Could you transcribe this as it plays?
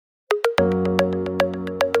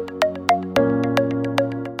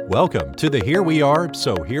Welcome to the Here We Are,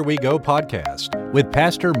 So Here We Go podcast with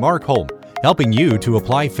Pastor Mark Holm, helping you to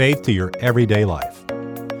apply faith to your everyday life.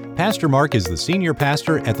 Pastor Mark is the senior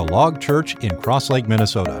pastor at the Log Church in Cross Lake,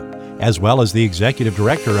 Minnesota, as well as the executive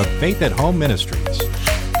director of Faith at Home Ministries.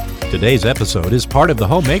 Today's episode is part of the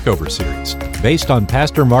Home Makeover series, based on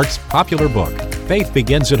Pastor Mark's popular book, Faith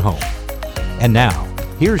Begins at Home. And now,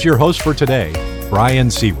 here's your host for today,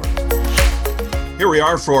 Brian Seward. Here we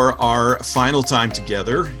are for our final time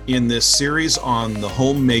together in this series on the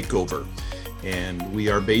home makeover. And we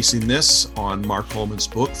are basing this on Mark Holman's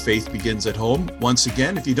book, Faith Begins at Home. Once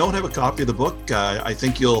again, if you don't have a copy of the book, I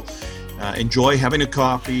think you'll enjoy having a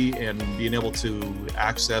copy and being able to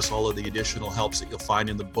access all of the additional helps that you'll find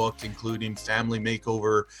in the book, including family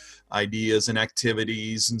makeover ideas and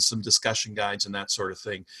activities and some discussion guides and that sort of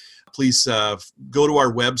thing. Please go to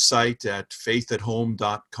our website at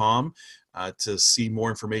faithathome.com. To see more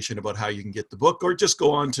information about how you can get the book, or just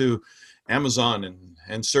go on to Amazon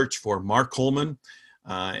and search for Mark Holman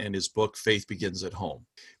and his book, Faith Begins at Home.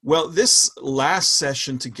 Well, this last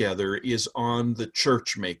session together is on the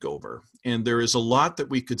church makeover, and there is a lot that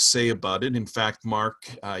we could say about it. In fact,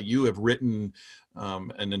 Mark, you have written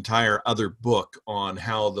an entire other book on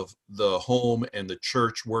how the home and the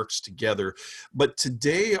church works together. But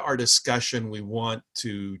today, our discussion, we want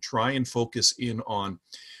to try and focus in on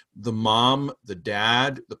the mom, the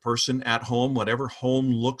dad, the person at home, whatever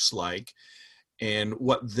home looks like, and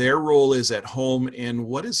what their role is at home, and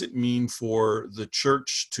what does it mean for the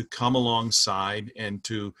church to come alongside and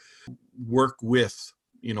to work with,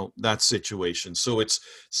 that situation. So it's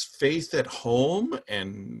faith at home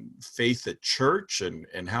and faith at church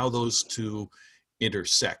and how those two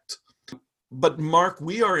intersect. But Mark,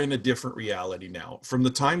 we are in a different reality now. From the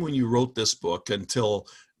time when you wrote this book until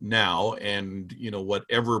now, and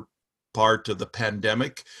whatever part of the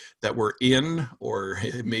pandemic that we're in, or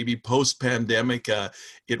maybe post-pandemic,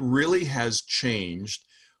 it really has changed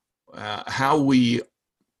how we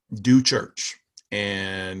do church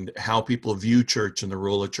and how people view church and the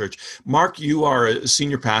role of church. Mark, you are a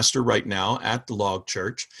senior pastor right now at the Log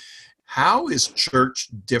Church. How is church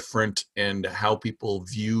different, and how people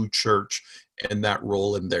view church and that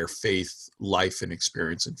role in their faith life and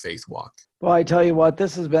experience and faith walk? Well, I tell you what,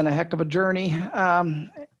 this has been a heck of a journey,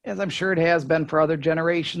 as I'm sure it has been for other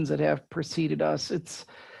generations that have preceded us. It's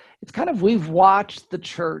kind of, we've watched the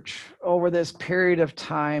church over this period of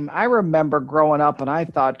time. I remember growing up and I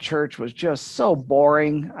thought church was just so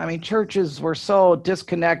boring. I mean, churches were so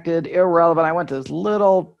disconnected, irrelevant. I went to this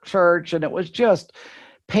little church and it was just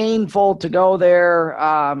painful to go there.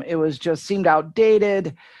 It was just seemed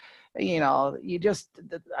outdated. I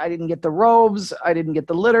didn't get the robes. I didn't get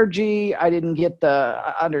the liturgy. I didn't get the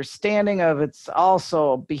understanding of it's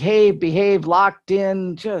also behave, locked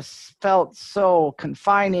in, just felt so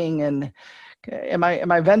confining. And am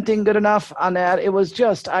I venting good enough on that?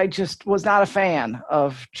 I just was not a fan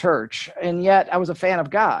of church. And yet I was a fan of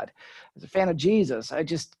God. I was a fan of Jesus. I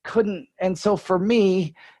just couldn't. And so for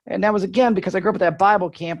me, and that was again because I grew up at that Bible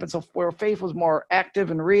camp, and so where faith was more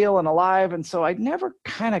active and real and alive, and so I never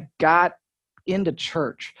kind of got into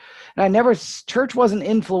church. And church wasn't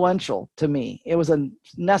influential to me. It was a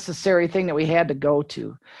necessary thing that we had to go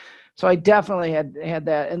to. So I definitely had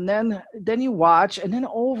that. And then you watch, and then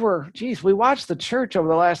we watched the church over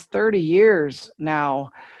the last 30 years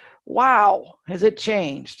now. Wow, has it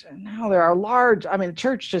changed? And now there are the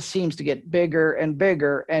church just seems to get bigger and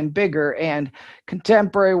bigger and bigger, and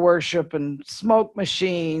contemporary worship and smoke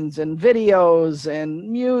machines and videos and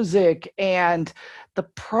music and the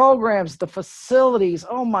programs, the facilities.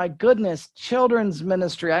 Oh my goodness, children's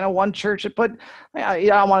ministry. I know one church that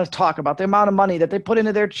I want to talk about the amount of money that they put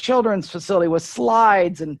into their children's facility with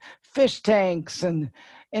slides and fish tanks, and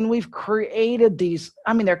we've created these,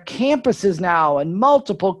 they're campuses now and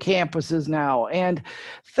multiple campuses now, and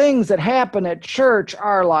things that happen at church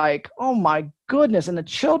are like, oh my goodness. And the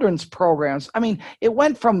children's programs, it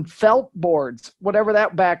went from felt boards, whatever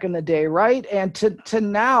that back in the day, right? And to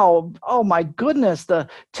now, oh my goodness, the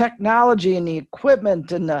technology and the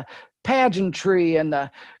equipment and the pageantry and the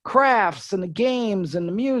crafts and the games and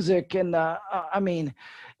the music and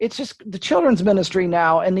it's just the children's ministry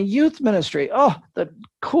now and the youth ministry. Oh, the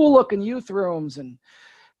cool looking youth rooms and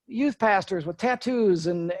youth pastors with tattoos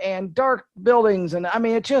and dark buildings. And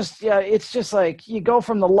it's just like you go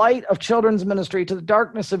from the light of children's ministry to the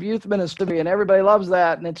darkness of youth ministry, and everybody loves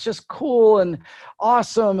that. And it's just cool and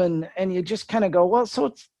awesome. And you just kind of go, well,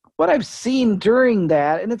 so what I've seen during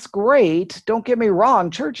that, and it's great, don't get me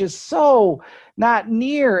wrong, church is so not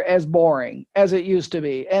near as boring as it used to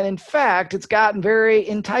be. And in fact, it's gotten very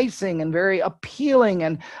enticing and very appealing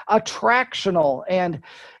and attractional. And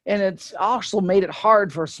it's also made it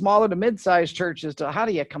hard for smaller to mid-sized churches to, how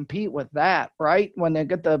do you compete with that, right? When they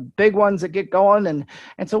get the big ones that get going.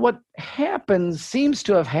 And so what happens, seems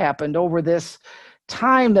to have happened over this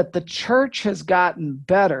time that the church has gotten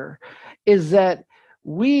better, is that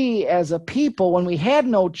we as a people, when we had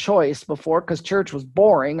no choice before, because church was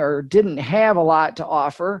boring or didn't have a lot to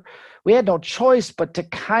offer, we had no choice but to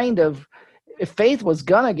kind of, if faith was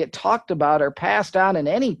going to get talked about or passed on in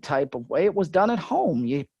any type of way, it was done at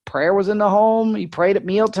home. Prayer was in the home. You prayed at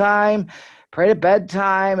mealtime, prayed at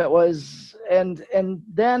bedtime. It was, and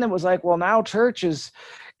then it was like, well, now church is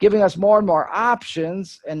giving us more and more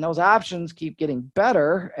options, and those options keep getting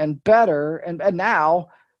better and better. And now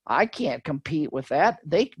I can't compete with that.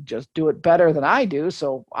 They can just do it better than I do.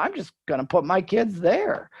 So I'm just going to put my kids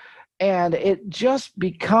there. And it just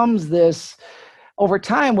becomes this over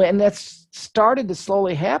time, and that's started to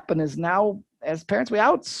slowly happen, is now as parents, we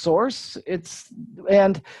outsource.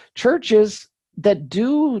 And churches that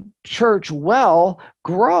do church well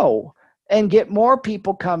grow and get more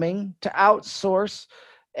people coming to outsource,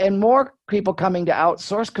 and more people coming to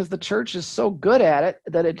outsource because the church is so good at it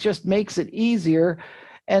that it just makes it easier.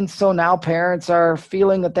 And so now parents are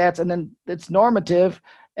feeling that and then it's normative,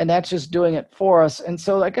 and that's just doing it for us. And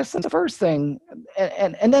so I guess that's the first thing.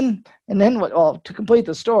 And then what, well, to complete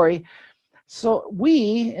the story, so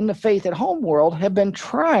we in the Faith at Home world have been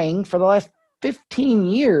trying for the last 15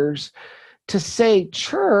 years to say,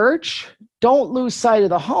 church, don't lose sight of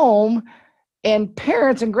the home, and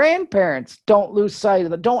parents and grandparents don't lose sight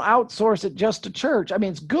of don't outsource it just to church. I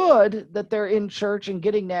mean, it's good that they're in church and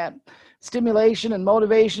getting that stimulation and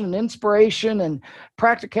motivation and inspiration and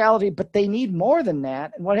practicality, but they need more than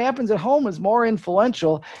that. And what happens at home is more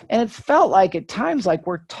influential. And it's felt like at times like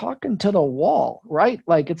we're talking to the wall, right?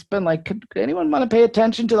 Like it's been like, could anyone want to pay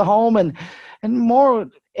attention to the home and more?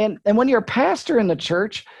 And when you're a pastor in the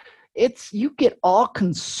church, you get all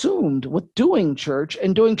consumed with doing church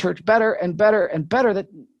and doing church better and better and better, that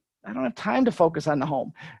I don't have time to focus on the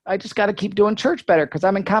home. I just got to keep doing church better because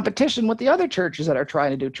I'm in competition with the other churches that are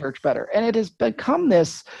trying to do church better. And it has become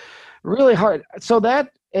this really hard. So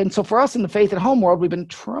for us in the Faith at Home world, we've been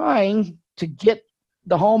trying to get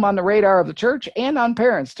the home on the radar of the church and on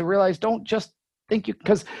parents to realize, don't just think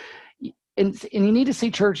and you need to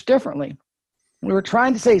see church differently. We were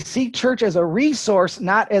trying to say, see church as a resource,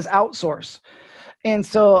 not as outsource. And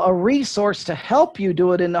so a resource to help you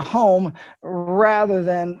do it in the home rather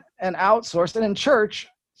than an outsource. And in church,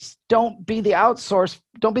 don't be the outsource.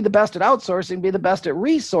 Don't be the best at outsourcing. Be the best at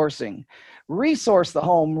resourcing. Resource the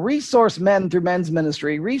home. Resource men through men's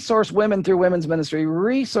ministry. Resource women through women's ministry.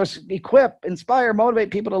 Resource, equip, inspire,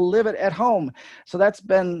 motivate people to live it at home. So that's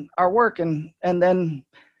been our work. And then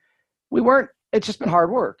it's just been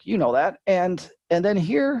hard work. You know that. And then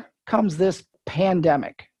here comes this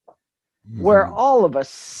pandemic. Mm-hmm. Where all of a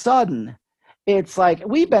sudden it's like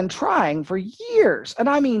we've been trying for years. And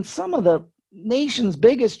I mean, some of the nation's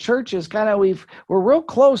biggest churches we're real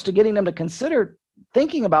close to getting them to consider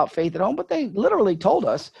thinking about faith at home, but they literally told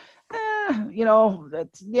us, but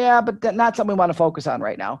that's not something we want to focus on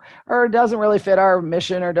right now, or it doesn't really fit our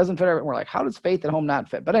mission, or it doesn't fit we're like, how does faith at home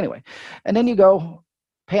not fit? But anyway, and then you go,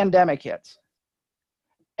 pandemic hits.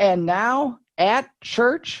 And now at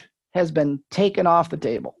church has been taken off the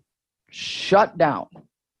table. Shut down.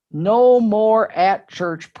 No more at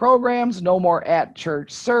church programs, no more at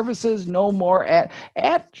church services, no more at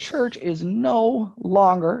church is no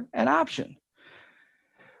longer an option.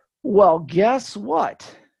 Well, guess what?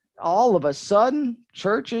 All of a sudden,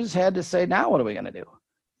 churches had to say, now what are we going to do?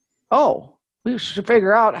 Oh, we should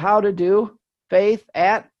figure out how to do faith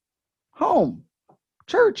at home,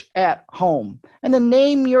 church at home, and then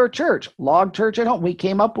name your church, Log Church at Home. We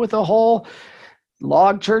came up with a whole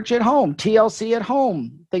Log Church at Home, TLC at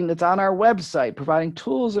Home thing that's on our website, providing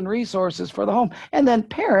tools and resources for the home. And then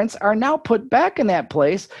parents are now put back in that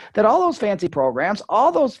place that all those fancy programs,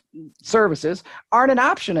 all those services aren't an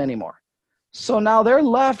option anymore. So now they're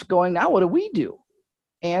left going, now what do we do?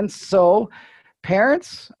 And so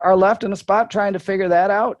parents are left in a spot trying to figure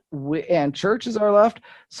that out, and churches are left.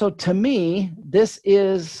 So to me, this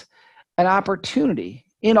is an opportunity.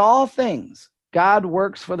 In all things, God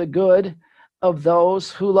works for the good of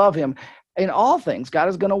those who love him. In all things, God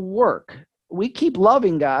is going to work. We keep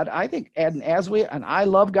loving God, I think, and I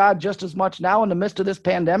love God just as much now in the midst of this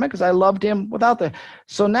pandemic as I loved him without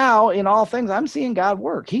so now in all things, I'm seeing God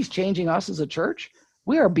work. He's changing us as a church.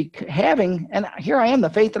 we are having, and here I am, the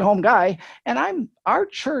faith at home guy, and our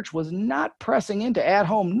church was not pressing into at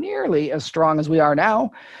home nearly as strong as we are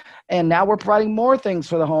now. And now we're providing more things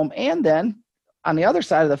for the home. And then on the other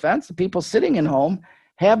side of the fence, the people sitting in home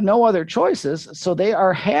have no other choices. So they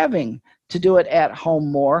are having to do it at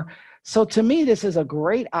home more. So to me, this is a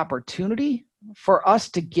great opportunity for us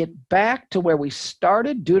to get back to where we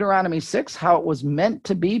started, Deuteronomy 6, how it was meant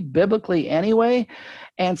to be biblically anyway.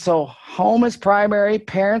 And so home is primary,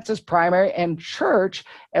 parents is primary, and church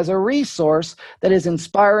as a resource that is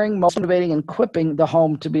inspiring, motivating, and equipping the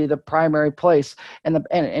home to be the primary place. And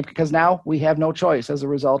because now we have no choice as a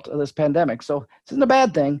result of this pandemic. So this isn't a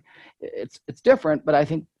bad thing. It's different, but I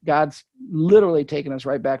think God's literally taken us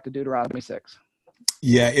right back to Deuteronomy 6.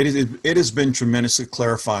 Yeah, it has been tremendously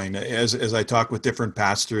clarifying as I talk with different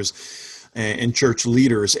pastors and church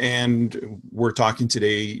leaders, and we're talking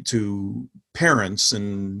today to parents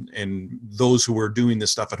and those who are doing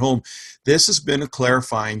this stuff at home. This has been a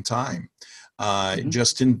clarifying time,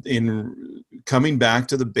 just in coming back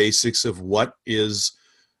to the basics of what is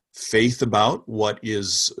faith about, what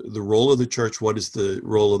is the role of the church, what is the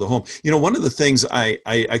role of the home. You know, one of the things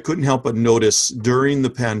I couldn't help but notice during the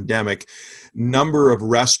pandemic, number of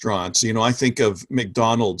restaurants, you know, I think of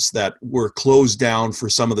McDonald's that were closed down for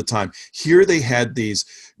some of the time. Here they had these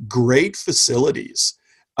great facilities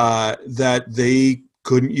that they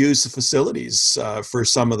couldn't use the facilities for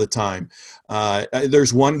some of the time.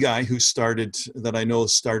 There's one guy who started,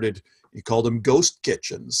 he called them ghost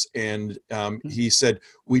kitchens. And he said,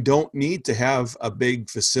 we don't need to have a big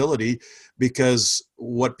facility because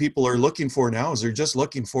what people are looking for now is they're just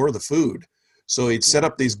looking for the food. So he'd set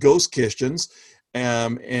up these ghost kitchens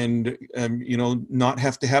and you know, not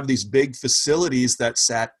have to have these big facilities that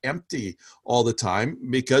sat empty all the time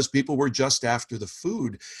because people were just after the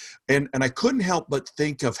food. And I couldn't help but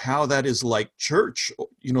think of how that is like church,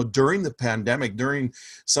 you know, during the pandemic, during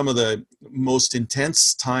some of the most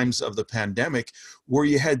intense times of the pandemic, where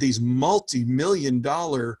you had these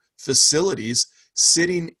multi-million-dollar facilities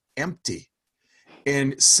sitting empty,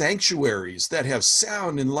 and sanctuaries that have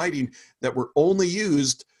sound and lighting that were only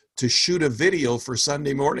used to shoot a video for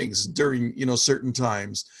Sunday mornings during, you know, certain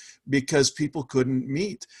times because people couldn't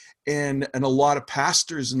meet. And a lot of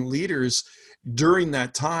pastors and leaders during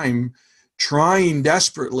that time trying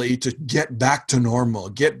desperately to get back to normal,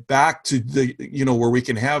 get back to the, you know, where we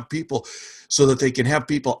can have people so that they can have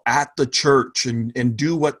people at the church and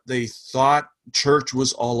do what they thought church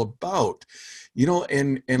was all about. You know,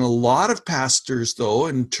 and a lot of pastors, though,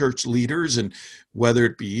 and church leaders, and whether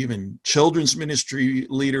it be even children's ministry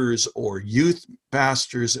leaders or youth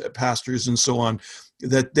pastors and so on,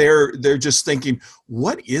 that they're just thinking,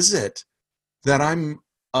 what is it that I'm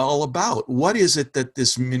all about? What is it that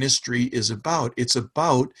this ministry is about? It's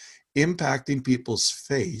about impacting people's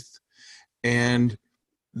faith, and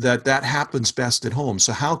that happens best at home.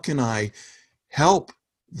 So how can I help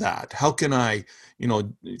that? How can I, you know,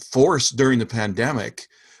 force during the pandemic,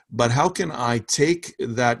 but how can I take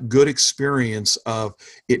that good experience of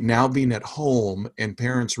it now being at home and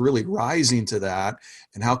parents really rising to that,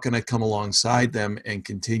 and how can I come alongside them and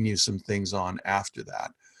continue some things on after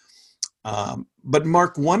that? But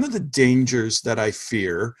Mark, one of the dangers that I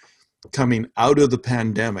fear coming out of the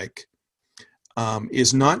pandemic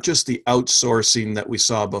is not just the outsourcing that we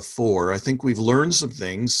saw before. I think we've learned some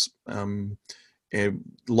things, and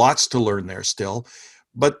lots to learn there still.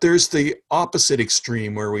 But there's the opposite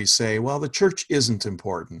extreme where we say, well, the church isn't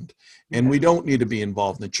important and we don't need to be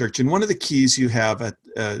involved in the church. And one of the keys you have at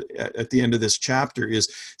the end of this chapter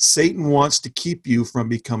is Satan wants to keep you from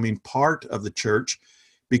becoming part of the church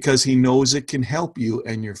because he knows it can help you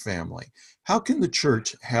and your family. How can the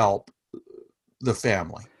church help the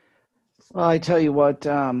family? Well, I tell you what,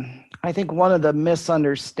 I think one of the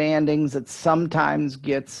misunderstandings that sometimes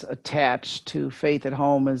gets attached to faith at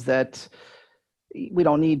home is that we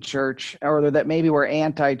don't need church, or that maybe we're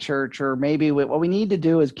anti-church, or maybe what we need to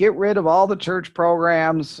do is get rid of all the church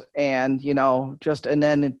programs and, you know, and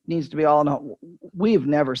then it needs to be all in.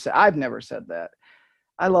 I've never said that.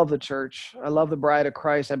 I love the church. I love the bride of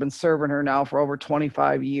Christ. I've been serving her now for over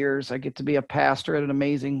 25 years. I get to be a pastor at an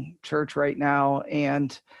amazing church right now.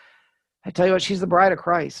 And I tell you what, she's the bride of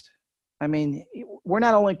Christ. I mean, we're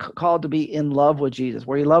not only called to be in love with Jesus,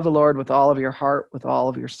 where you love the Lord with all of your heart, with all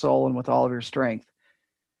of your soul, and with all of your strength.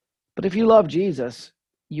 But if you love Jesus,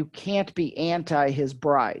 you can't be anti his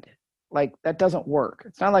bride. Like, that doesn't work.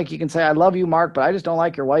 It's not like you can say, I love you, Mark, but I just don't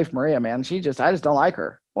like your wife, Maria, man. I just don't like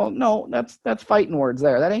her. Well, no, that's fighting words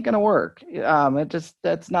there. That ain't going to work.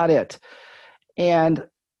 That's not it. And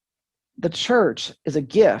the church is a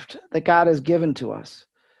gift that God has given to us.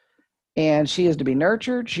 And she is to be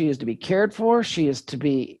nurtured. She is to be cared for. She is to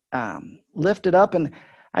be lifted up. And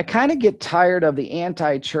I kind of get tired of the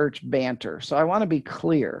anti-church banter. So I want to be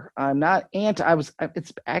clear. I'm not anti.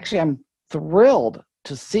 I'm thrilled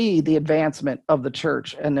to see the advancement of the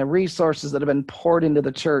church and the resources that have been poured into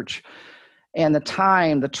the church and the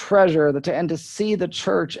time, the treasure, and to see the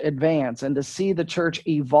church advance and to see the church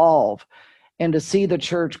evolve and to see the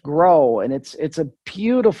church grow. And it's a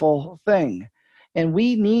beautiful thing. And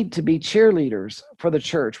we need to be cheerleaders for the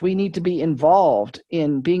church. We need to be involved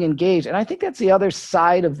in being engaged. And I think that's the other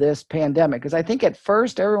side of this pandemic, because I think at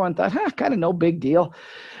first everyone thought, kind of no big deal.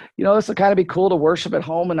 This will kind of be cool to worship at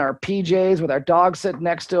home in our PJs with our dog sitting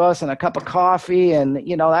next to us and a cup of coffee. And,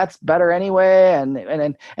 that's better anyway.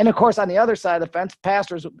 And of course, on the other side of the fence,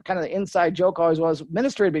 pastors, kind of the inside joke always was,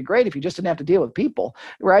 ministry would be great if you just didn't have to deal with people,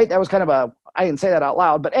 right? That was kind of I didn't say that out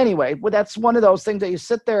loud. But anyway, that's one of those things that you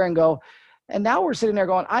sit there and go, and now we're sitting there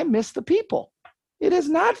going, I miss the people. It is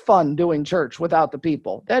not fun doing church without the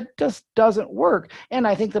people. That just doesn't work. And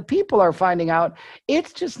I think the people are finding out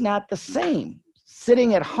it's just not the same.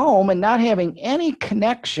 Sitting at home and not having any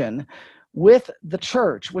connection with the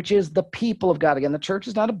church, which is the people of God. Again, the church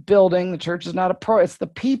is not a building. The church is not it's the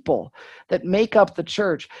people that make up the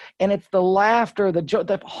church. And it's the laughter,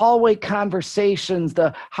 the hallway conversations,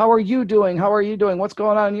 how are you doing? How are you doing? What's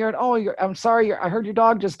going on? I'm sorry. I heard your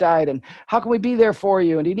dog just died. And how can we be there for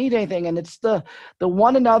you? And do you need anything? And it's the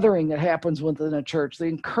one anothering that happens within a church, the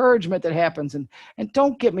encouragement that happens. And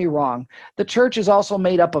don't get me wrong. The church is also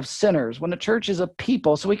made up of sinners. When the church is a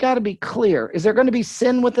people, so we got to be clear. Is there going to be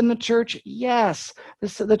sin within the church? Yes,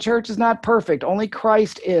 the church is not perfect. Only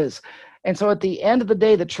Christ is. And so at the end of the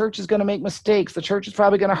day, the church is going to make mistakes. The church is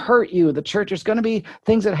probably going to hurt you. There's going to be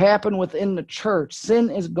things that happen within the church.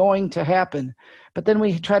 Sin is going to happen. But then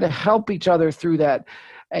we try to help each other through that.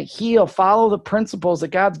 Heal, follow the principles that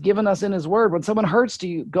God's given us in his word. When someone hurts to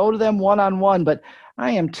you, go to them one-on-one. But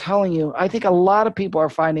I am telling you, I think a lot of people are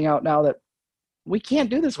finding out now that we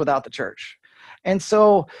can't do this without the church. And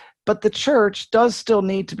so, but the church does still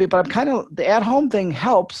need to be, but the at-home thing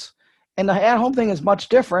helps. And the at-home thing is much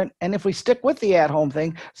different. And if we stick with the at-home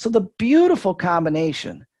thing, so the beautiful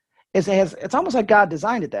combination is it's almost like God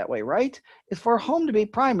designed it that way, right? Is for home to be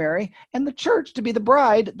primary and the church to be the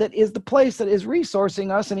bride that is the place that is resourcing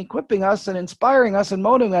us and equipping us and inspiring us and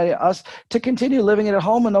motivating us to continue living at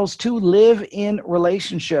home. And those two live in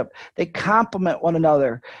relationship. They complement one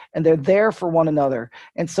another and they're there for one another.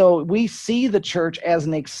 And so we see the church as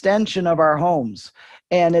an extension of our homes.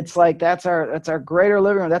 And it's like, that's our greater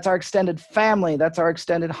living room. That's our extended family. That's our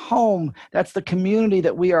extended home. That's the community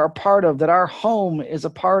that we are a part of, that our home is a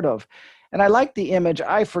part of. And I like the image.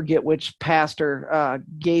 I forget which pastor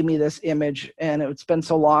gave me this image, and it's been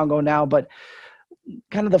so long ago now, but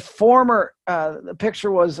kind of the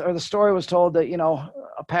picture was, or the story was told that,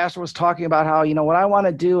 a pastor was talking about how, what I want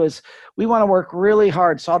to do is we want to work really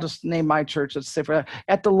hard. So I'll just name my church. Let's say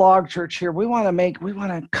at the Log Church here, we want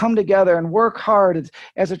to come together and work hard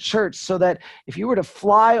as a church so that if you were to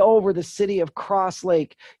fly over the city of Cross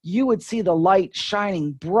Lake, you would see the light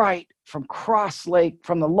shining bright from Cross Lake,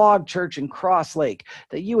 from the Log Church in Cross Lake,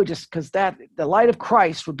 that you would because the light of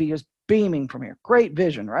Christ would be just beaming from here. Great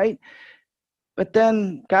vision, right? But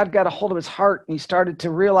then God got a hold of his heart and he started to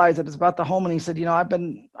realize that it's about the home. And he said, I've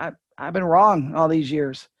been wrong all these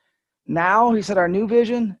years. Now, he said, our new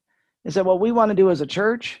vision is that what we want to do as a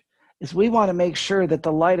church is we want to make sure that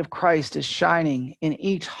the light of Christ is shining in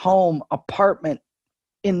each home, apartment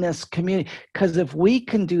in this community. Because if we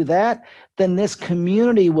can do that, then this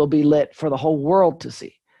community will be lit for the whole world to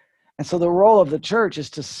see. And so the role of the church is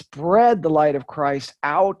to spread the light of Christ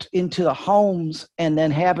out into the homes and then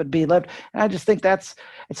have it be lived. And I just think that's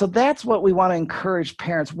what we want to encourage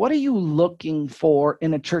parents. What are you looking for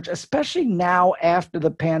in a church, especially now after the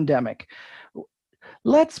pandemic?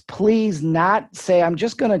 Let's please not say, I'm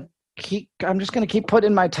just going to keep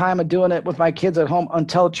putting my time of doing it with my kids at home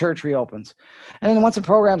until church reopens. And then once the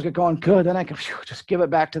programs get going good, then I can just give it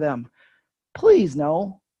back to them. Please,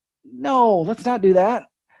 no, let's not do that.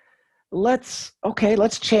 Let's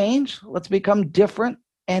change. Let's become different.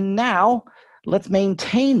 And now let's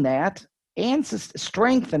maintain that and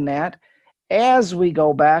strengthen that as we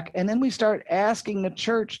go back. And then we start asking the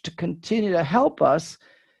church to continue to help us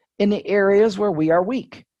in the areas where we are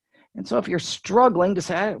weak. And so if you're struggling to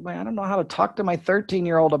say, I don't know how to talk to my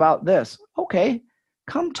 13-year-old about this. Okay,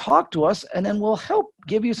 come talk to us and then we'll help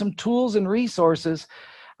give you some tools and resources.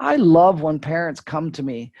 I love when parents come to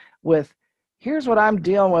me with, here's what I'm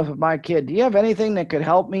dealing with my kid. Do you have anything that could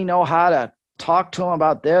help me know how to talk to them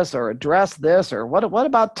about this or address this, or what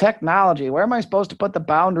about technology? Where am I supposed to put the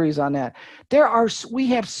boundaries on that? We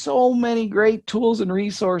have so many great tools and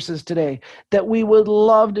resources today that we would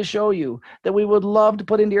love to show you, that we would love to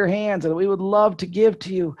put into your hands, and that we would love to give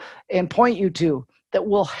to you and point you to, that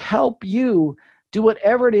will help you do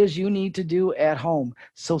whatever it is you need to do at home.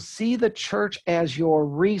 So see the church as your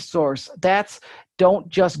resource. Don't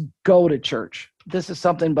just go to church. This is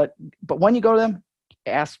something, but when you go to them,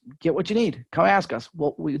 get what you need. Come ask us.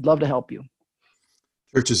 We'd love to help you.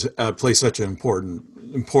 Churches play such an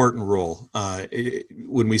important role.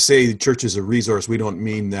 When we say the church is a resource, we don't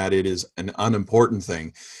mean that it is an unimportant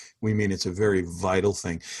thing. We mean it's a very vital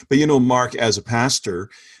thing. But Mark, as a pastor,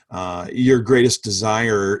 your greatest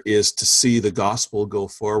desire is to see the gospel go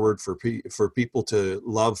forward for people to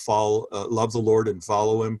love the Lord and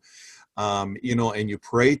follow Him. And you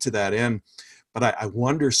pray to that end. But I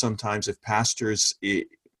wonder sometimes if pastors,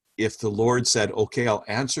 if the Lord said, okay, I'll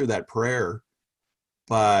answer that prayer,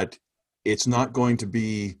 but it's not going to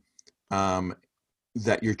be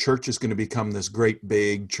that your church is going to become this great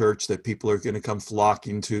big church that people are going to come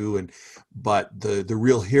flocking to. But the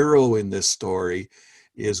real hero in this story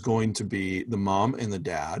is going to be the mom and the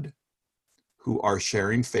dad who are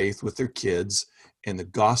sharing faith with their kids, and the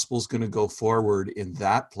gospel's going to go forward in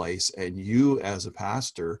that place. And you as a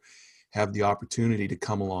pastor have the opportunity to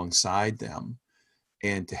come alongside them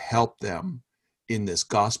and to help them in this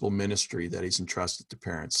gospel ministry that He's entrusted to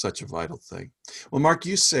parents. Such a vital thing. Well, Mark,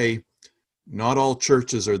 you say not all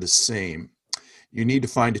churches are the same. You need to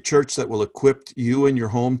find a church that will equip you and your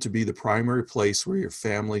home to be the primary place where your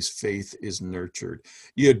family's faith is nurtured.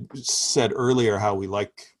 You had said earlier how we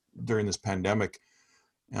like, during this pandemic,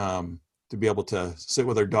 to be able to sit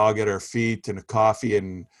with our dog at our feet and a coffee.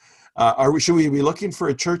 And should we be looking for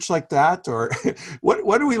a church like that, or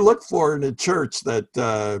what do we look for in a church that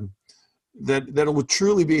will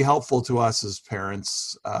truly be helpful to us as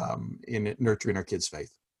parents in nurturing our kids'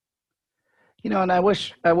 faith? And I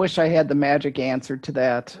wish I had the magic answer to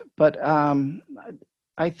that, but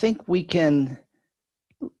I think we can.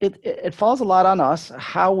 It falls a lot on us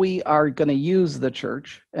how we are going to use the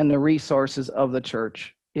church and the resources of the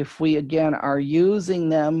church. If we again are using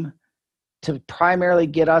them to primarily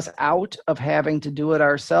get us out of having to do it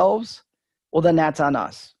ourselves, well, then that's on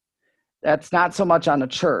us. That's not so much on the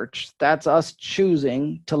church. That's us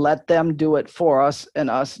choosing to let them do it for us and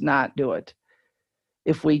us not do it.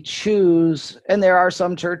 If we choose, and there are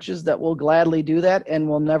some churches that will gladly do that and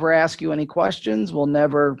will never ask you any questions, you'll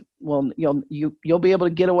be able to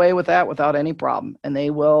get away with that without any problem, and they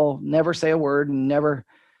will never say a word and never.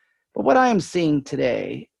 But what I am seeing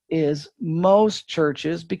today is most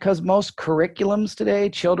churches, because most curriculums today,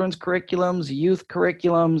 children's curriculums, youth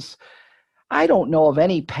curriculums, I don't know of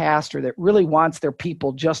any pastor that really wants their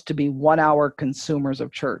people just to be 1 hour consumers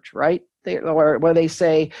of church, right? Where they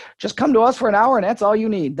say, just come to us for an hour and that's all you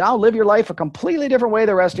need. Now live your life a completely different way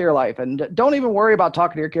the rest of your life. And don't even worry about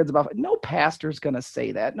talking to your kids about it. No pastor's going to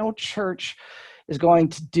say that. No church is going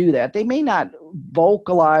to do that. They may not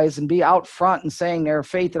vocalize and be out front and saying they're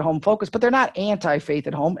faith at home focused, but they're not anti-faith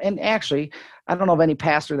at home. And actually, I don't know of any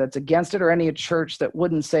pastor that's against it or any church that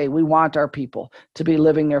wouldn't say, we want our people to be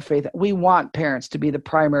living their faith. We want parents to be the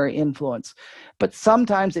primary influence. But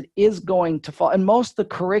sometimes it is going to fall. And most of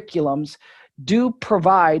the curriculums do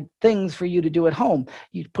provide things for you to do at home.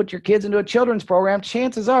 You put your kids into a children's program,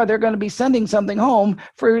 chances are they're going to be sending something home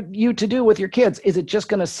for you to do with your kids. Is it just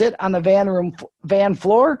going to sit on the van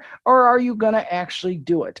floor, or are you going to actually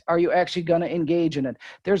do it? Are you actually going to engage in it?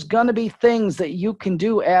 There's going to be things that you can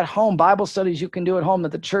do at home, Bible studies you can do at home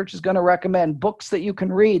that the church is going to recommend, books that you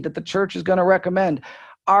can read that the church is going to recommend.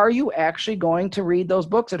 Are you actually going to read those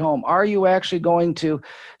books at home? Are you actually going to?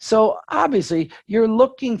 So obviously, you're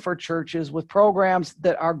looking for churches with programs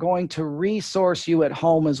that are going to resource you at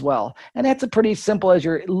home as well. And that's a pretty simple, as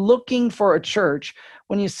you're looking for a church,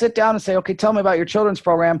 when you sit down and say, okay, tell me about your children's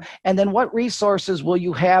program, and then what resources will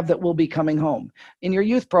you have that will be coming home? In your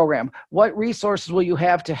youth program, what resources will you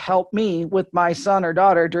have to help me with my son or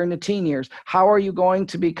daughter during the teen years? How are you going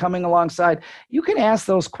to be coming alongside? You can ask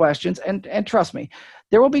those questions, and trust me,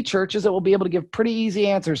 there will be churches that will be able to give pretty easy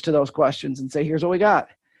answers to those questions and say, here's what we got.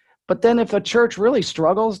 But then if a church really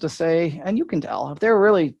struggles to say, and you can tell, if they're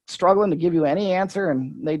really struggling to give you any answer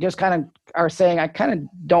and they just kind of are saying, I kind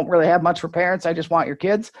of don't really have much for parents, I just want your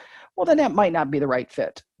kids, well, then that might not be the right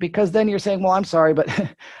fit. Because then you're saying, well, I'm sorry, but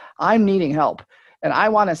I'm needing help. And I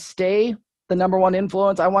want to stay the number one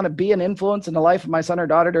influence. I want to be an influence in the life of my son or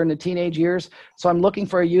daughter during the teenage years. So I'm looking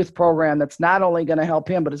for a youth program that's not only going to help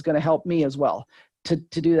him, but it's going to help me as well. to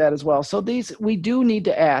do that as well. So we do need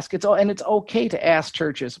to ask. It's okay to ask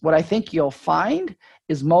churches. What I think you'll find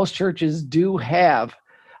is most churches do have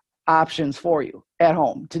options for you at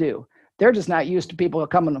home to do. They're just not used to people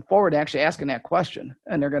coming forward and actually asking that question.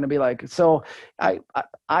 And they're going to be like, so I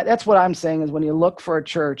that's what I'm saying is when you look for a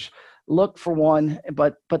church, look for one,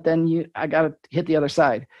 but then I got to hit the other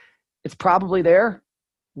side. It's probably there.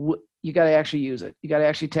 You got to actually use it. You got to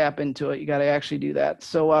actually tap into it. You got to actually do that.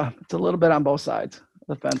 So it's a little bit on both sides of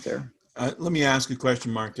the fence there. Let me ask a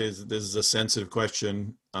question, Mark. This is a sensitive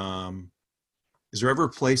question. Is there ever a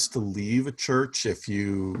place to leave a church if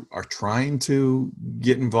you are trying to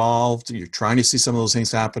get involved, you're trying to see some of those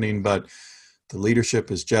things happening, but the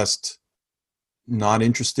leadership is just not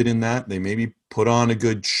interested in that? They maybe put on a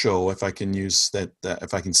good show, if I can use that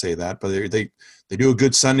if I can say that, but they do a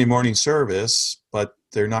good Sunday morning service, but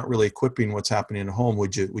they're not really equipping what's happening at home.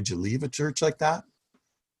 Would you leave a church like that?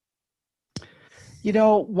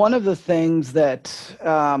 One of the things that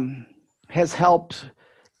has helped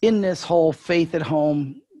in this whole faith at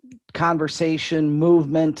home conversation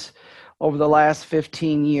movement over the last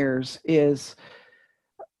 15 years is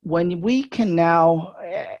when we can now,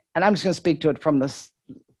 and I'm just going to speak to it from the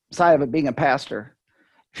side of it being a pastor.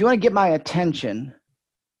 If you want to get my attention,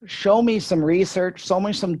 show me some research, show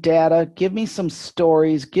me some data, give me some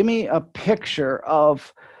stories, give me a picture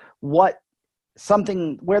of where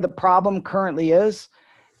the problem currently is,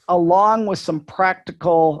 along with some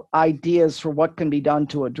practical ideas for what can be done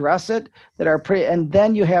to address it and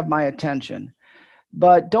then you have my attention.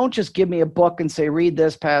 But don't just give me a book and say, read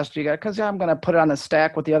this, Pastor, because I'm going to put it on a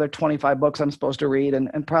stack with the other 25 books I'm supposed to read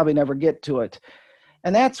and probably never get to it.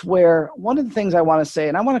 And that's where one of the things I want to say,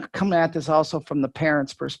 and I want to come at this also from the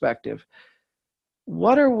parents' perspective.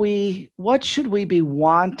 What should we be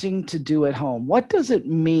wanting to do at home? What does it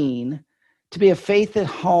mean to be a faith at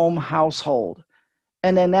home household?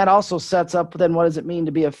 And then that also sets up, then what does it mean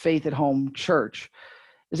to be a faith at home church?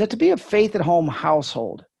 Is that to be a faith at home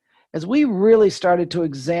household? As we really started to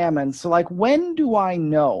examine, so like, when do I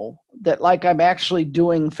know that like I'm actually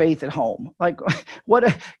doing faith at home? Like,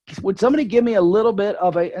 would somebody give me a little bit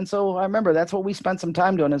of and so I remember that's what we spent some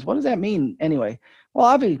time doing is, what does that mean anyway? Well,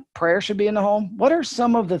 obviously prayer should be in the home. What are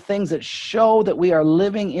some of the things that show that we are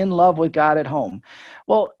living in love with God at home?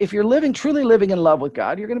 Well, if you're truly living in love with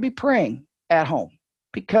God, you're going to be praying at home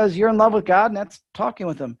because you're in love with God and that's talking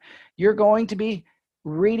with him. You're going to be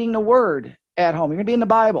reading the word at home. You're going to be in the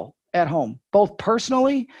Bible at home, both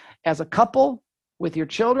personally, as a couple, with your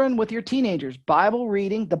children, with your teenagers. Bible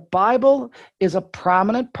reading. The Bible is a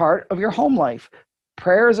prominent part of your home life.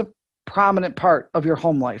 Prayer is a prominent part of your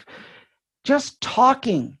home life. Just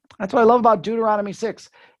talking. That's what I love about Deuteronomy 6.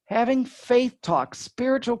 Having faith talk,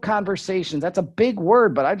 spiritual conversations. That's a big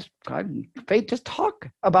word, but faith, just talk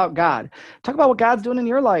about God. Talk about what God's doing in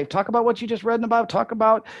your life. Talk about what you just read about. Talk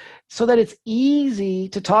about so that it's easy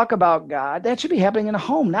to talk about God. That should be happening in a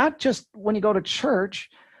home, not just when you go to church.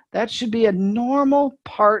 That should be a normal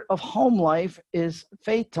part of home life is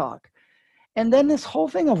faith talk. And then this whole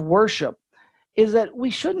thing of worship is that we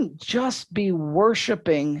shouldn't just be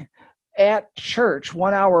worshiping at church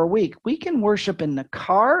 1 hour a week. We can worship in the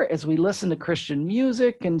car as we listen to Christian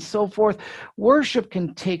music and so forth. Worship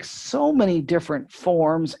can take so many different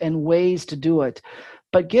forms and ways to do it.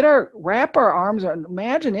 But wrap our arms around,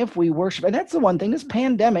 imagine if we worship, and that's the one thing this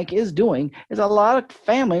pandemic is doing, is a lot of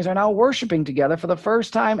families are now worshiping together for the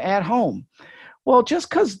first time at home. Well, just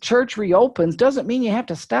because church reopens doesn't mean you have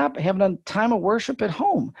to stop having a time of worship at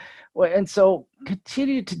home. And so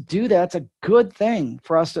continue to do that. It's a good thing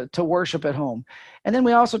for us to worship at home. And then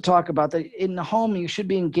we also talk about that in the home, you should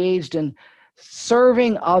be engaged in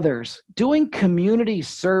serving others, doing community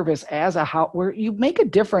service as a house where you make a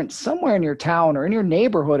difference somewhere in your town or in your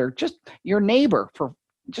neighborhood or just your neighbor.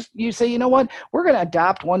 You say, you know what, we're going to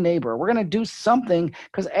adopt one neighbor. We're going to do something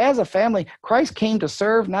because as a family, Christ came to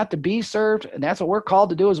serve, not to be served. And that's what we're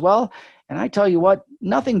called to do as well. And I tell you what,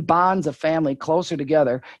 nothing bonds a family closer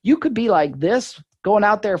together. You could be like this, going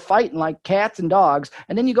out there fighting like cats and dogs,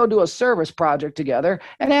 and then you go do a service project together.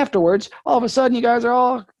 And afterwards, all of a sudden, you guys are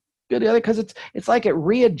all good together because it's like it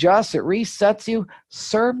readjusts, it resets you,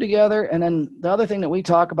 serve together. And then the other thing that we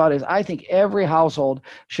talk about is I think every household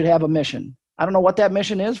should have a mission. I don't know what that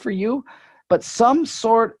mission is for you, but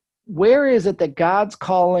where is it that God's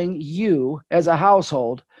calling you as a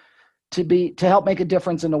household to help make a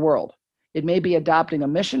difference in the world? It may be adopting a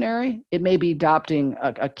missionary. It may be adopting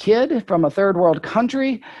a kid from a third world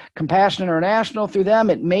country, Compassion International through them.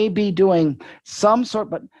 It may be doing some sort,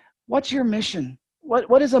 but what's your mission?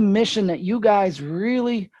 What is a mission that you guys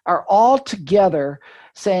really are all together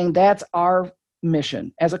saying that's our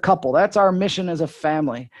mission as a couple. That's our mission as a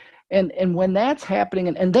family. And when that's happening,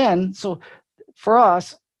 and then, so for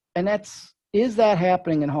us, is that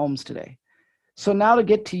happening in homes today? So now to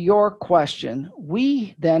get to your question,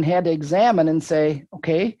 we then had to examine and say,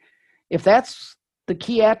 okay, if that's the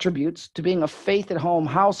key attributes to being a faith at home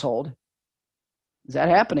household, is that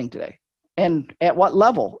happening today? And at what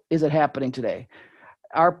level is it happening today?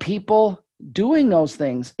 Are people doing those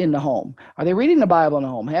things in the home? Are they reading the Bible in the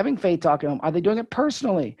home, having faith talk at home? Are they doing it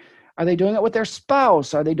personally? Are they doing it with their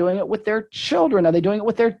spouse? Are they doing it with their children? Are they doing it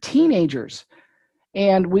with their teenagers?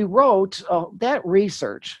 And we wrote that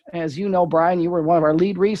research. As you know, Brian, you were one of our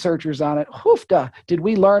lead researchers on it. Hoofda, did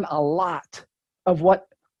we learn a lot of what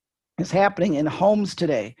is happening in homes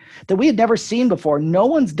today that we had never seen before. No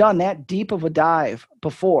one's done that deep of a dive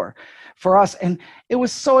before for us. And it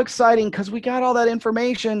was so exciting because we got all that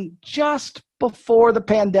information just before the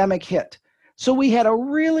pandemic hit. So we had a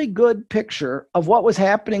really good picture of what was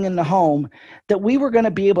happening in the home that we were going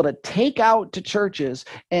to be able to take out to churches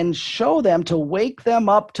and show them, to wake them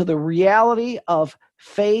up to the reality of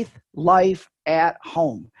faith life at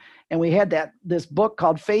home. And we had this book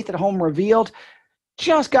called Faith at Home Revealed,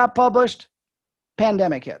 just got published,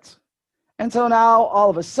 pandemic hits. And so now all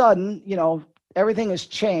of a sudden, everything has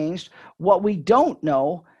changed. What we don't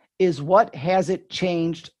know is what has it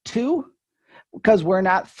changed to, because we're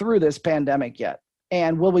not through this pandemic yet.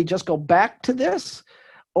 And will we just go back to this,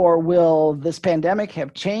 or will this pandemic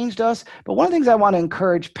have changed us? But one of the things I want to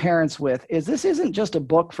encourage parents with is this isn't just a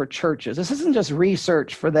book for churches. This isn't just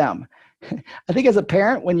research for them. I think as a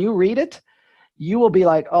parent, when you read it, you will be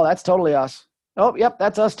like, oh, that's totally us. Oh, yep,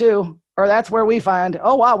 that's us too. Or that's where we find,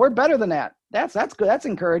 oh, wow, we're better than that. That's good. That's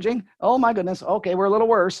encouraging. Oh my goodness. Okay, we're a little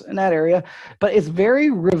worse in that area. But it's very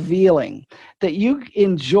revealing that you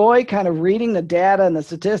enjoy kind of reading the data and the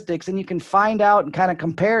statistics, and you can find out and kind of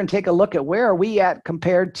compare and take a look at where are we at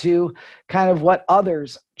compared to kind of what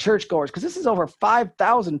others, churchgoers, because this is over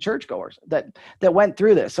 5,000 churchgoers that went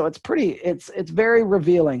through this. So it's very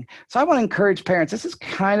revealing. So I want to encourage parents. This is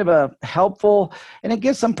kind of a helpful, and it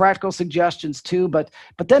gives some practical suggestions too, but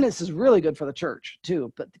then this is really good for the church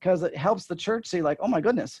too, but because it helps the church see like, oh my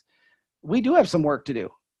goodness, we do have some work to do.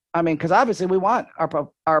 I mean, because obviously we want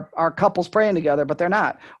our couples praying together, but they're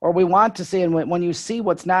not. Or we want to see, and when you see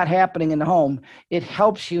what's not happening in the home, it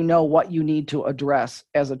helps you know what you need to address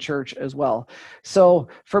as a church as well. So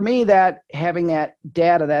for me, that having that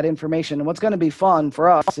data, that information, and what's going to be fun for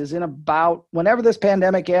us is in about whenever this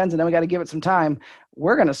pandemic ends, and then we got to give it some time,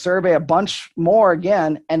 we're going to survey a bunch more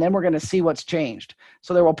again, and then we're going to see what's changed.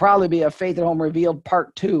 So there will probably be a Faith at Home Revealed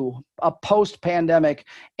Part 2, a post-pandemic,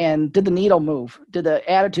 and did the needle move? Did the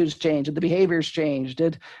attitudes change? Did the behaviors change?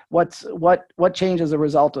 Did what changed as a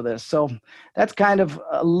result of this? So that's kind of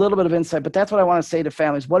a little bit of insight, but that's what I want to say to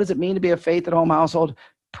families. What does it mean to be a Faith at Home household?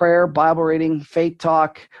 Prayer, Bible reading, faith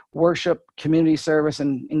talk, worship, community service,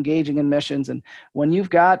 and engaging in missions. And when you've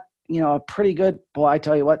got a pretty good, boy, I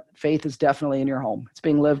tell you what, faith is definitely in your home. It's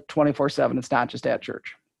being lived 24/7. It's not just at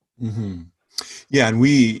church. Mm-hmm. Yeah, and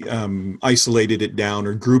we isolated it down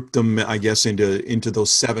or grouped them, I guess, into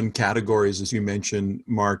those 7 categories, as you mentioned,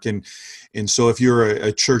 Mark. And so if you're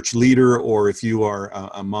a church leader, or if you are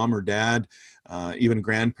a mom or dad, even a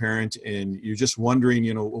grandparent, and you're just wondering,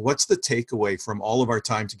 what's the takeaway from all of our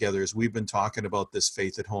time together as we've been talking about this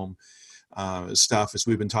faith at home stuff, as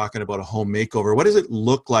we've been talking about a home makeover. What does it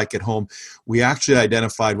look like at home? We actually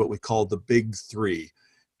identified what we call the big 3,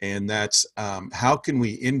 and that's how can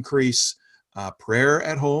we increase prayer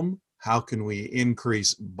at home? How can we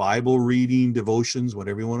increase Bible reading, devotions,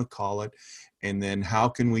 whatever you want to call it? And then how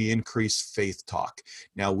can we increase faith talk?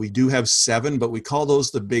 Now, we do have 7, but we call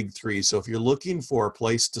those the big 3. So if you're looking for a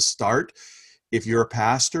place to start, if you're a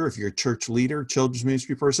pastor, if you're a church leader, children's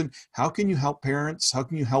ministry person, how can you help parents? How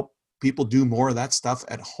can you help people do more of that stuff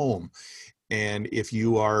at home? And if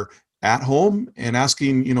you are at home and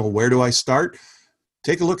asking, where do I start?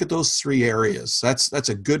 Take a look at those 3 areas. That's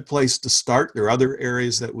a good place to start. There are other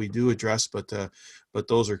areas that we do address, but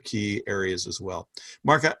those are key areas as well.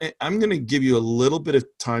 Mark, I'm going to give you a little bit of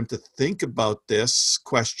time to think about this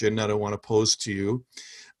question that I want to pose to you.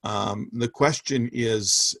 The question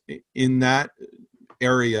is, in that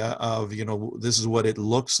area of, this is what it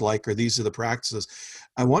looks like, or these are the practices,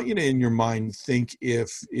 I want you to, in your mind, think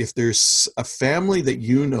if there's a family that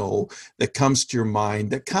that comes to your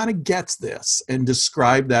mind that kind of gets this, and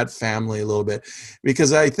describe that family a little bit.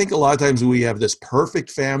 Because I think a lot of times we have this perfect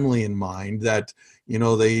family in mind that,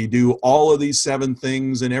 they do all of these 7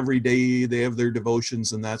 things, and every day they have their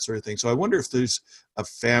devotions and that sort of thing. So I wonder if there's a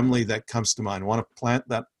family that comes to mind. I want to plant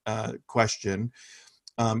that question.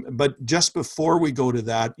 But just before we go to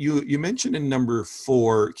that, you mentioned in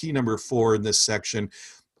key number 4 in this section,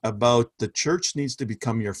 about the church needs to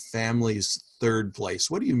become your family's third place.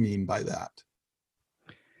 What do you mean by that?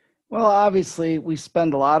 Well, obviously, we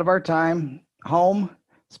spend a lot of our time home,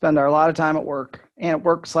 spend a lot of time at work and at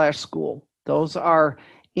work/school. Those are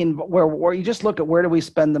in where you just look at where do we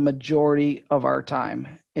spend the majority of our time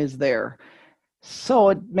is there. So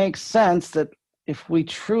it makes sense that if we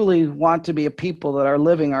truly want to be a people that are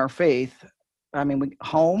living our faith,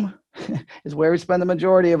 home is where we spend the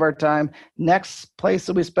majority of our time. Next place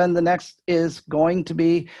that we spend the next is going to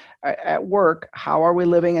be at work. How are we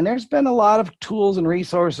living? And there's been a lot of tools and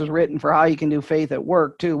resources written for how you can do faith at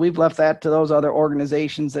work too. We've left that to those other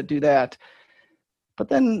organizations that do that. But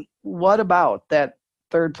then what about that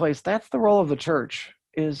third place? That's the role of the church,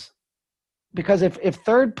 is because if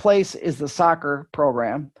third place is the soccer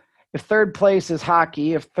program, if third place is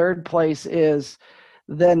hockey, if third place is,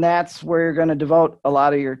 then that's where you're going to devote a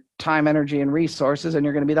lot of your time, energy, and resources, and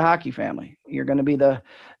you're going to be the hockey family. You're going to be the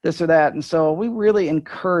this or that. And so we really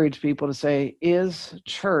encourage people to say, is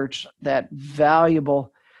church that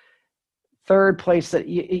valuable third place that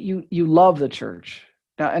you love the church?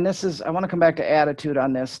 Now, and this is, I want to come back to attitude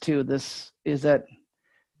on this too. This is that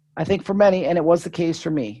I think for many, and it was the case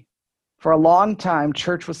for me, for a long time,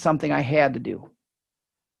 church was something I had to do.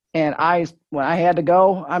 And when I had to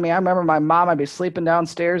go, I remember my mom, I'd be sleeping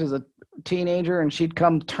downstairs as a teenager, and she'd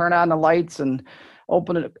come turn on the lights and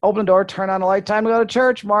open the door, turn on the light, time to go to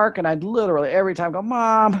church, Mark. And I'd literally every time go,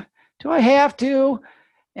 Mom, do I have to?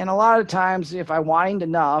 And a lot of times if I whined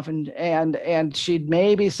enough and she'd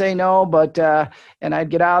maybe say no, but and I'd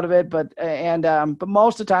get out of it. But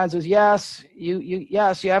most of the times it was, yes,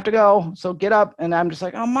 you have to go. So get up. And I'm just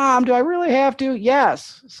like, oh, Mom, do I really have to?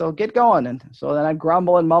 Yes. So get going. And so then I'd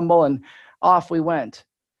grumble and mumble and off we went.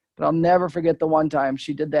 But I'll never forget the one time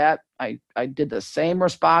she did that. I did the same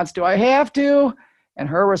response. Do I have to? And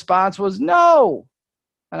her response was no.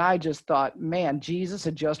 And I just thought, man, Jesus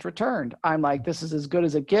had just returned. I'm like, this is as good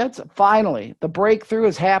as it gets. Finally, the breakthrough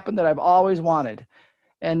has happened that I've always wanted.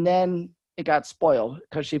 And then it got spoiled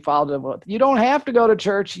because she followed it with, you don't have to go to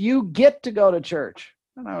church. You get to go to church.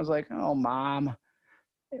 And I was like, oh, Mom.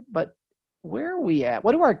 But where are we at?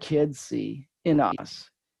 What do our kids see in us?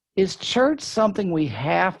 Is church something we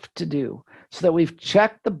have to do so that we've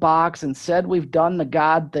checked the box and said we've done the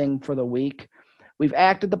God thing for the week? We've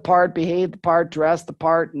acted the part, behaved the part, dressed the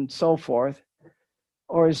part, and so forth.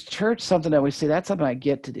 Or is church something that we see, that's something I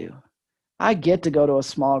get to do? I get to go to a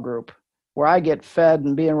small group where I get fed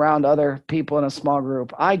and be around other people in a small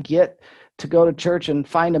group. I get to go to church and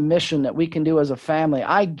find a mission that we can do as a family.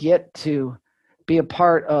 I get to be a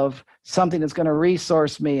part of something that's going to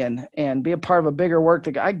resource me and be a part of a bigger work.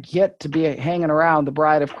 That I get to be hanging around the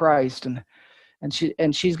bride of Christ, and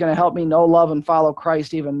she's going to help me know, love, and follow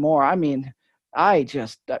Christ even more.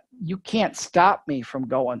 You can't stop me from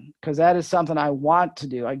going, because that is something I want to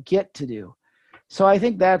do. I get to do. So I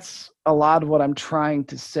think that's a lot of what I'm trying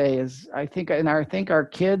to say is I think our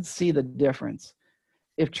kids see the difference.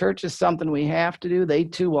 If church is something we have to do, they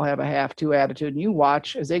too will have a have to attitude. And you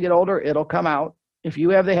watch as they get older, it'll come out. If you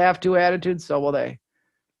have the have to attitude, so will they.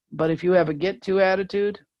 But if you have a get to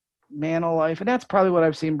attitude, man alive. And that's probably what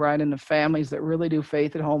I've seen, Brian, in the families that really do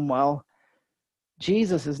faith at home well.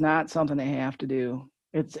 Jesus is not something they have to do.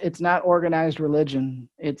 It's not organized religion.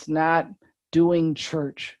 It's not doing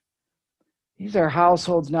church. These are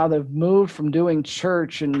households now that have moved from doing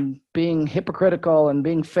church and being hypocritical and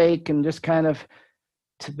being fake and just kind of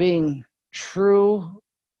to being true,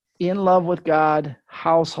 in love with God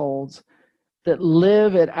households that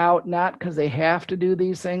live it out, not because they have to do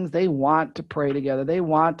these things. They want to pray together. They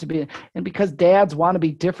want to be, and because dads want to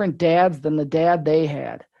be different dads than the dad they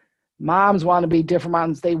had. Moms want to be different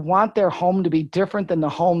moms. They want their home to be different than the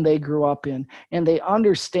home they grew up in. And they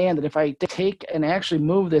understand that if I take and actually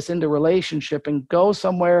move this into relationship and go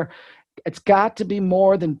somewhere, it's got to be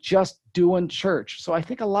more than just doing church. So I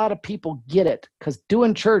think a lot of people get it because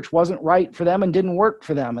doing church wasn't right for them and didn't work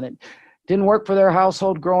for them. And it didn't work for their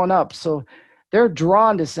household growing up. So they're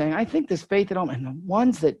drawn to saying, I think this faith at home, and the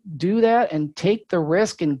ones that do that and take the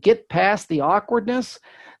risk and get past the awkwardness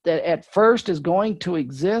that at first is going to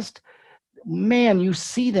exist, man, you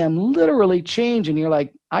see them literally change. And you're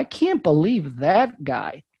like, I can't believe that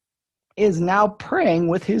guy is now praying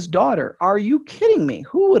with his daughter. Are you kidding me?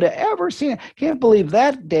 Who would have ever seen it? Can't believe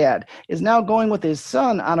that dad is now going with his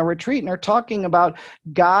son on a retreat and they're talking about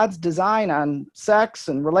God's design on sex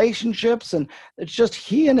and relationships. And it's just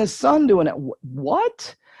he and his son doing it.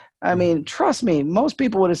 What? I mean, trust me, most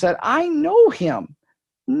people would have said, I know him.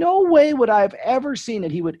 No way would I have ever seen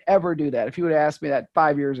that he would ever do that if he would have asked me that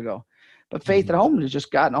 5 years ago. But Faith at Home has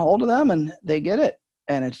just gotten a hold of them and they get it.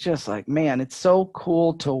 And it's just like, man, it's so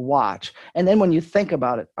cool to watch. And then when you think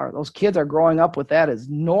about it, those kids are growing up with that as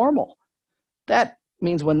normal. That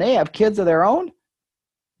means when they have kids of their own,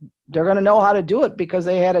 they're going to know how to do it because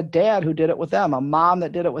they had a dad who did it with them, a mom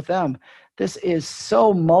that did it with them. This is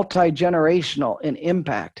so multi-generational in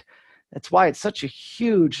impact. That's why it's such a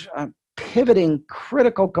huge, pivoting,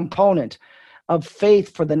 critical component of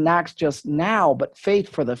faith for the not just now, but faith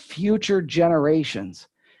for the future generations.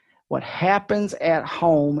 What happens at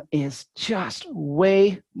home is just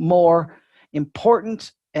way more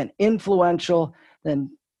important and influential than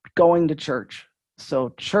going to church.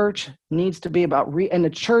 So church needs to be about, and the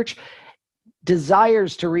church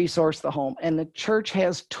desires to resource the home, and the church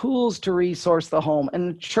has tools to resource the home,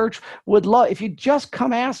 and the church would love, if you just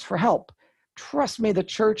come ask for help, trust me, the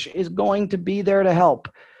church is going to be there to help.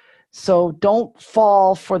 So don't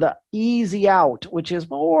fall for the easy out, which is,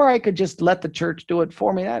 or I could just let the church do it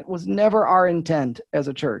for me. That was never our intent as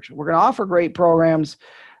a church. We're going to offer great programs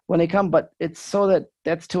when they come, but it's so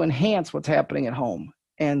that's to enhance what's happening at home.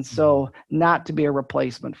 And so not to be a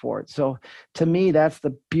replacement for it. So to me, that's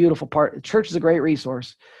the beautiful part. The church is a great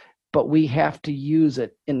resource, but we have to use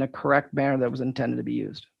it in the correct manner that was intended to be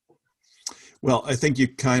used. Well, I think you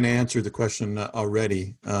kind of answered the question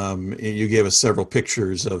already. You gave us several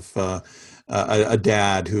pictures of a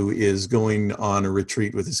dad who is going on a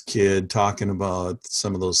retreat with his kid, talking about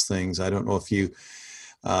some of those things. I don't know if you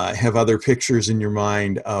have other pictures in your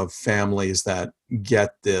mind of families that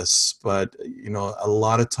get this, but, a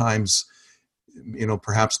lot of times,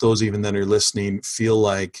 perhaps those even that are listening feel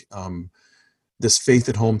like this faith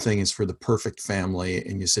at home thing is for the perfect family,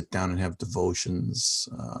 and you sit down and have devotions.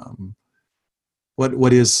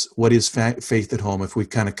 What is faith at home? If we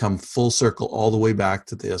kind of come full circle all the way back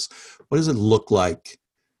to this, what does it look like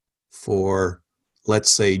for,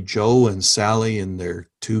 let's say, Joe and Sally and their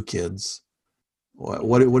two kids?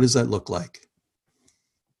 What does that look like?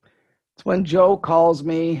 It's when Joe calls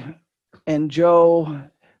me, and Joe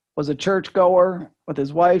was a churchgoer with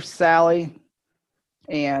his wife, Sally.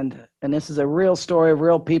 And this is a real story of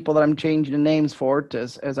real people that I'm changing the names for,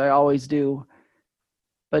 as I always do.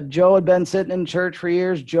 But Joe had been sitting in church for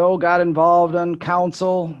years. Joe got involved in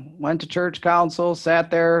council, went to church council, sat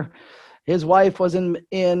there. His wife was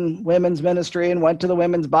in women's ministry and went to the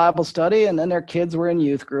women's Bible study, and then their kids were in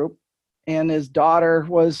youth group. And his daughter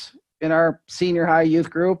was in our senior high youth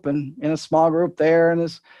group and in a small group there, and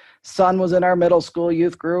his son was in our middle school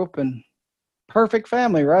youth group, and perfect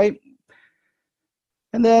family, right?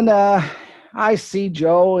 And then I see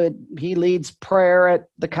Joe, he leads prayer at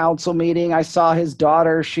the council meeting. I saw his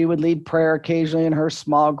daughter, she would lead prayer occasionally in her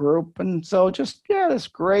small group. And so just, this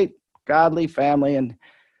great godly family and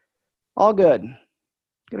all good.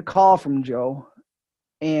 Get a call from Joe.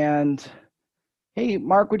 And, hey,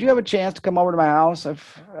 Mark, would you have a chance to come over to my house?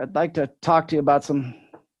 I'd like to talk to you about some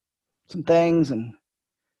things, and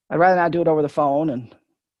I'd rather not do it over the phone. And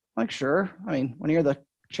I'm like, sure. I mean, when you're the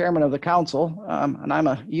chairman of the council, and I'm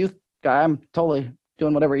a youth guy, I'm totally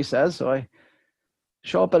doing whatever he says. So I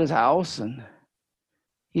show up at his house, and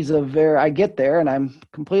I get there and I'm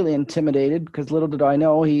completely intimidated because little did I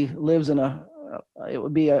know he lives in it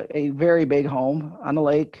would be a very big home on the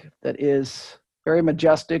lake that is very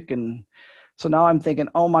majestic. And so now I'm thinking,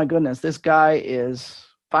 oh my goodness, this guy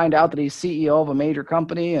find out that he's CEO of a major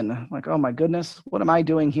company. And I'm like, oh my goodness, what am I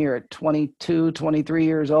doing here at 22, 23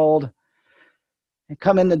 years old? I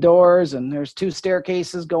come in the doors, and there's 2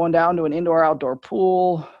 staircases going down to an indoor-outdoor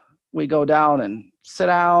pool. We go down and sit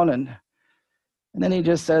down, and then he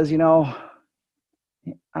just says,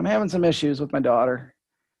 I'm having some issues with my daughter.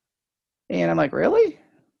 And I'm like, really?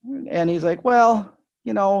 And he's like, well,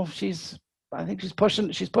 I think she's pushing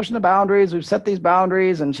the boundaries. We've set these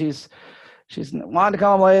boundaries, and she's wanted to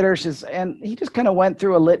come later. And he just kind of went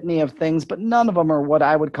through a litany of things, but none of them are what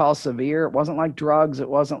I would call severe. It wasn't like drugs. It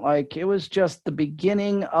was just the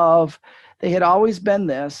beginning of, they had always been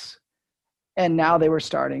this, and now they were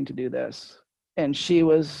starting to do this. And she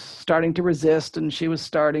was starting to resist, and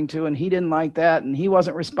he didn't like that. And he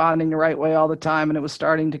wasn't responding the right way all the time. And it was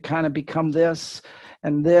starting to kind of become this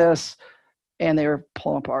and this, and they were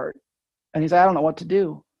pulling apart. And he's like, I don't know what to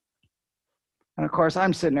do. And of course,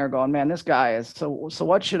 I'm sitting there going, man, this guy is, so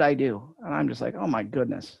what should I do? And I'm just like, oh my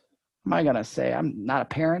goodness, am I going to say I'm not a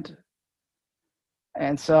parent?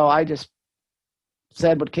 And so I just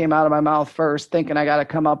said what came out of my mouth first, thinking I got to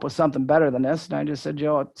come up with something better than this. And I just said,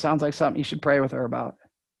 Joe, it sounds like something you should pray with her about.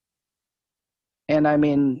 And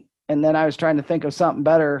then I was trying to think of something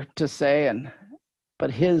better to say,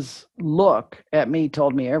 but his look at me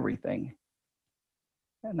told me everything.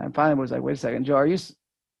 And I finally was like, wait a second, Joe,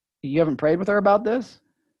 you haven't prayed with her about this?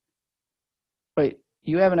 Wait,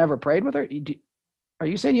 you haven't ever prayed with her? Are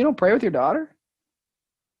you saying you don't pray with your daughter?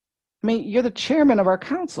 I mean, you're the chairman of our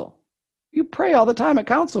council. You pray all the time at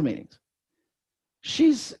council meetings.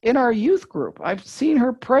 She's in our youth group. I've seen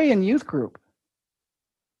her pray in youth group.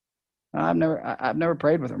 I've never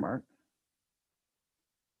prayed with her, Mark.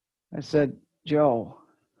 I said, Joe,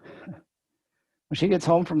 when she gets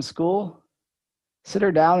home from school, sit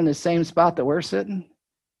her down in the same spot that we're sitting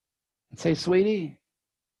and say, sweetie,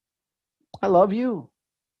 I love you.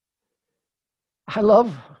 I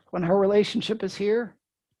love when her relationship is here.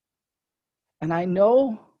 And I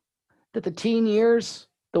know that the teen years,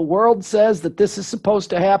 the world says that this is supposed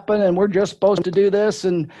to happen and we're just supposed to do this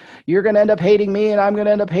and you're going to end up hating me and I'm going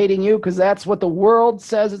to end up hating you because that's what the world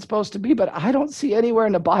says it's supposed to be. But I don't see anywhere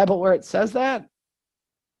in the Bible where it says that.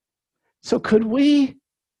 So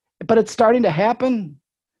but it's starting to happen.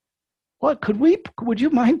 Would you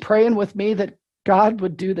mind praying with me that God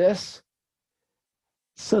would do this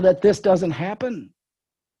so that this doesn't happen?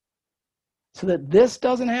 So that this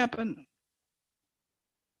doesn't happen.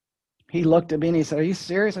 He looked at me and he said, are you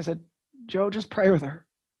serious? I said, Joe, just pray with her.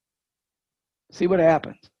 See what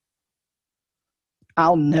happens.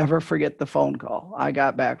 I'll never forget the phone call I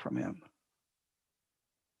got back from him.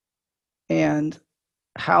 And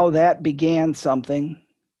how that began something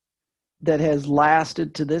that has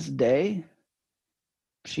lasted to this day.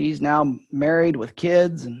 She's now married with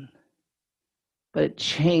kids, but it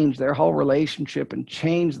changed their whole relationship and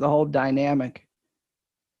changed the whole dynamic.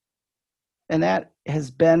 And that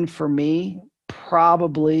has been for me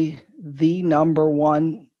probably the number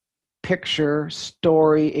one picture,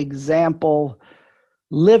 story, example,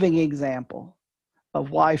 living example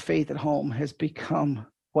of why Faith at Home has become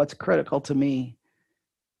what's critical to me,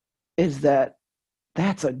 is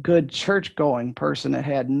that's a good church-going person that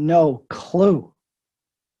had no clue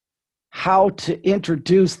how to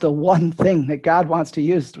introduce the one thing that God wants to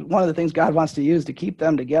use, one of the things God wants to use to keep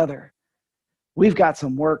them together. We've got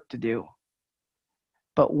some work to do.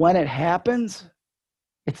 But when it happens,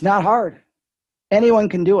 it's not hard. Anyone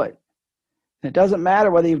can do it. And it doesn't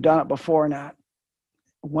matter whether you've done it before or not.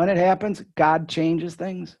 When it happens, God changes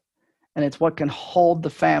things. And it's what can hold the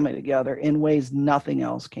family together in ways nothing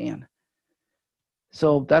else can.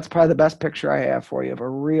 So that's probably the best picture I have for you of a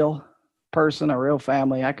real person, a real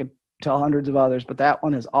family. I could tell hundreds of others, but that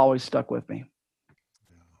one has always stuck with me.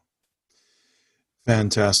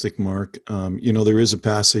 Fantastic, Mark. There is a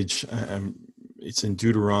passage, it's in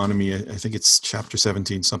Deuteronomy, I think it's chapter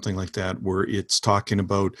 17, something like that, where it's talking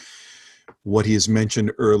about what he has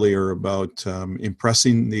mentioned earlier about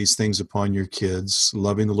impressing these things upon your kids,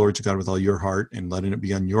 loving the Lord your God with all your heart and letting it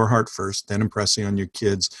be on your heart first, then impressing on your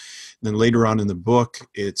kids. And then later on in the book,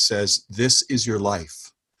 it says, this is your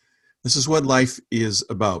life. This is what life is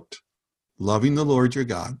about. Loving the Lord your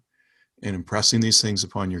God and impressing these things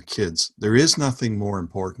upon your kids. There is nothing more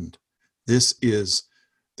important. This is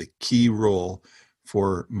the key role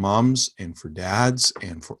for moms and for dads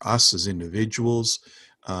and for us as individuals,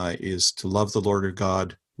 is to love the Lord our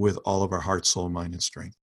God with all of our heart, soul, mind, and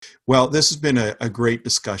strength. Well, this has been a great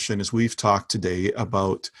discussion as we've talked today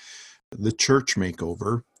about the church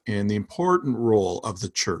makeover and the important role of the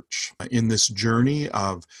church in this journey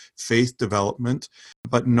of faith development,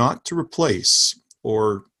 but not to replace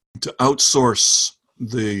or to outsource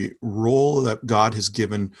the role that God has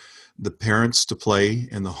given the parents to play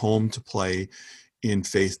and the home to play in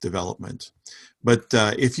faith development. But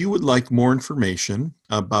if you would like more information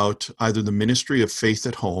about either the ministry of Faith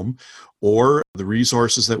at Home or the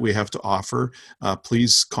resources that we have to offer,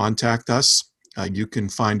 please contact us. You can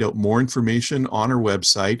find out more information on our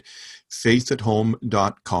website,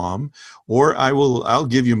 faithathome.com, or I'll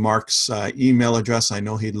give you Mark's email address. I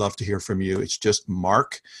know he'd love to hear from you. It's just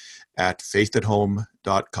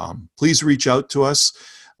mark@faithathome.com. Please reach out to us.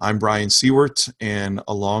 I'm Brian Seward, and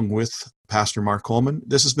along with Pastor Mark Holman,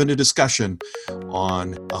 this has been a discussion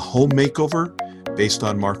on a home makeover based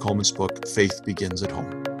on Mark Holman's book, Faith Begins at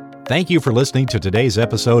Home. Thank you for listening to today's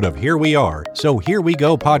episode of Here We Are, So Here We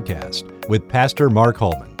Go podcast with Pastor Mark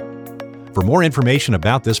Holman. For more information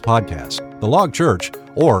about this podcast, the Log Church,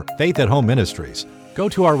 or Faith at Home Ministries, go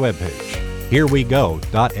to our webpage,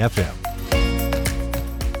 herewego.fm.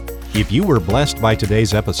 If you were blessed by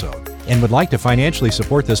today's episode and would like to financially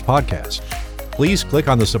support this podcast, please click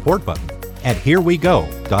on the support button at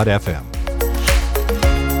herewego.fm.